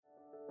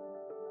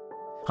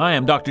Hi,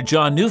 I'm Dr.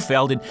 John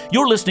Neufeld, and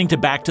you're listening to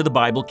Back to the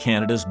Bible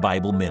Canada's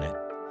Bible Minute.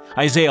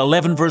 Isaiah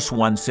 11 verse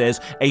 1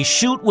 says, "A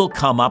shoot will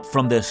come up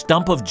from the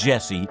stump of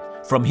Jesse.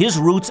 From his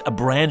roots a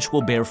branch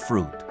will bear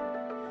fruit."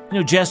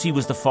 Jesse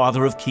was the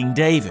father of King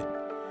David.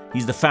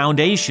 He's the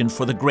foundation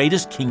for the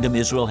greatest kingdom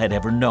Israel had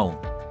ever known.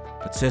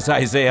 But says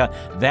Isaiah,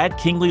 that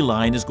kingly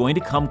line is going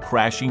to come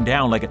crashing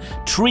down like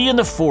a tree in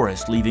the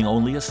forest, leaving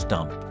only a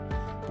stump.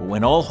 But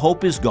when all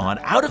hope is gone,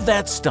 out of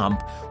that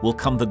stump will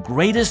come the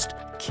greatest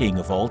king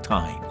of all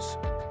times.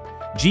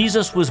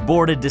 Jesus was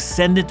born a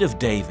descendant of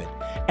David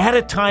at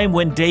a time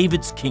when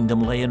David's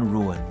kingdom lay in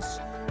ruins.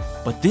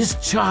 But this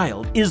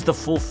child is the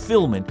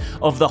fulfillment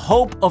of the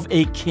hope of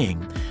a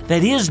king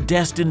that is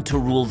destined to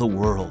rule the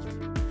world.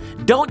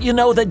 Don't you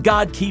know that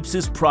God keeps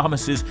his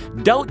promises?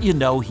 Don't you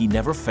know he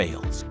never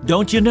fails?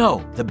 Don't you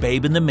know the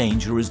babe in the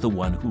manger is the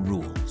one who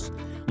rules?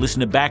 Listen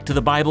to Back to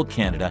the Bible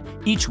Canada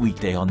each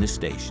weekday on this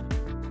station.